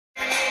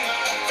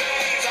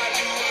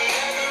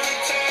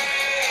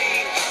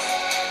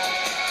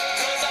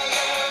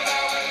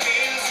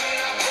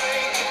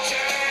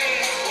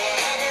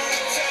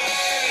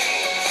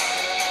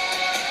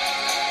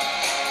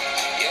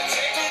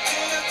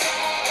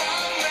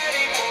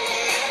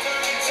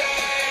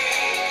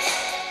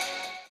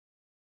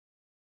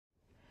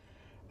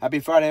Happy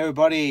Friday,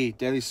 everybody.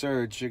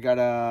 Dailyserg. I got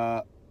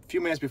a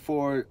few minutes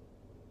before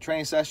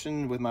training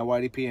session with my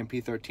YDP and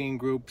P13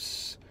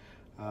 groups.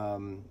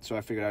 So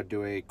I figured I'd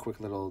do a quick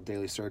little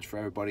daily search for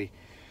everybody.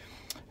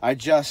 I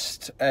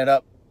just ended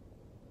up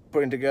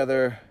putting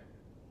together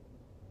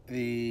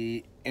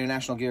the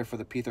international gear for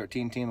the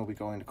P13 team. We'll be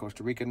going to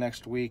Costa Rica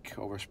next week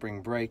over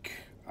spring break.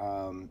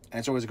 And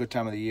it's always a good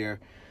time of the year.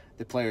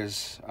 The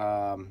players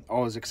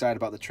always excited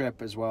about the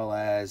trip, as well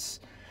as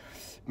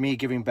me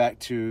giving back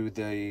to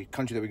the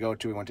country that we go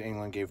to. We went to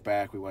England, gave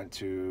back. We went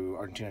to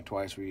Argentina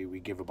twice. We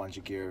give a bunch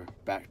of gear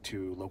back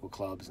to local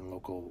clubs and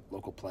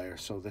local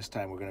players. So this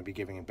time we're going to be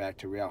giving it back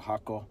to Real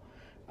Jaco.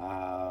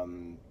 I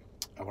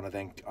want to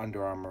thank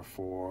Under Armour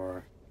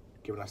for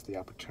giving us the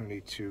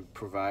opportunity to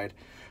provide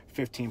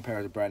 15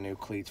 pairs of brand new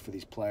cleats for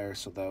these players.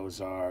 So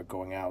those are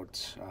going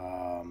out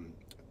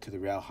to the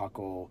Real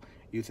Jaco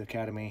Youth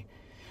Academy.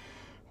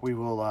 We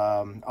will.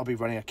 I'll be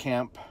running a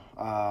camp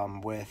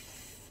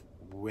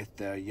with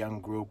the young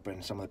group,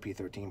 and some of the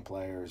P13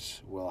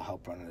 players will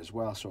help run it as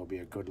well. So it'll be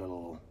a good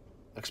little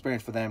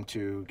experience for them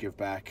to give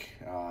back,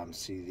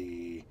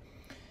 see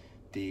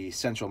the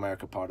Central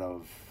America part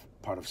of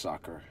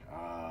soccer.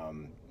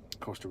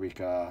 Costa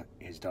Rica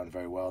has done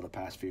very well the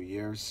past few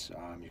years.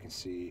 You can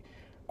see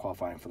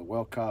qualifying for the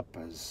World Cup,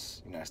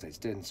 as the United States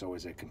did, and so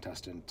is a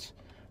contestant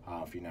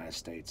for the United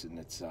States, and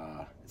it's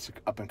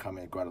up and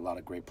coming. They've got a lot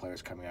of great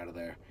players coming out of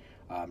there.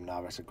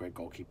 Navas, a great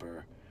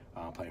goalkeeper,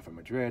 playing for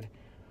Madrid.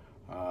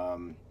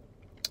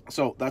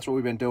 So that's what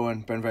we've been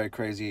doing. Been very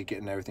crazy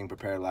getting everything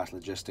prepared. Last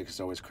logistics is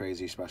always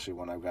crazy, especially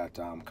when I've got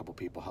a couple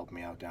people helping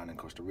me out down in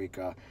Costa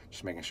Rica,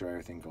 just making sure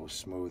everything goes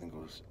smooth and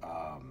goes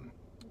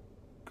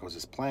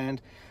as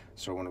planned.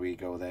 So when we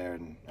go there,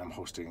 and I'm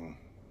hosting,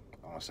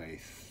 I want to say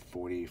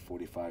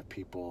 40-45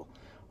 people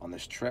on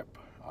this trip,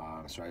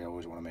 so I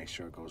always want to make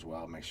sure it goes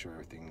well, make sure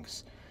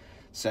everything's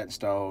set in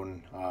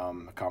stone.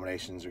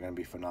 Accommodations are going to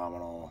be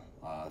phenomenal,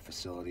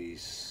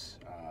 facilities.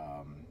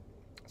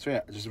 So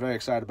yeah, just very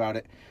excited about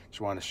it. Just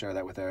wanted to share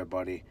that with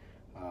everybody.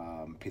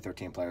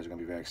 P13 players are going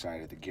to be very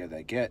excited at the gear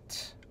they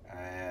get.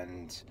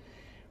 And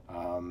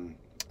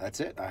that's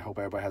it. I hope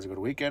everybody has a good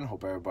weekend.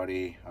 Hope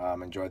everybody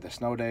enjoyed the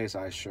snow days.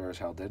 I sure as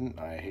hell didn't.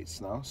 I hate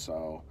snow.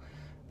 So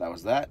that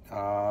was that.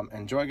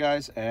 Enjoy,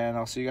 guys, and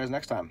I'll see you guys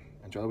next time.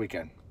 Enjoy the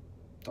weekend.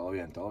 Todo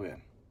bien, todo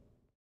bien.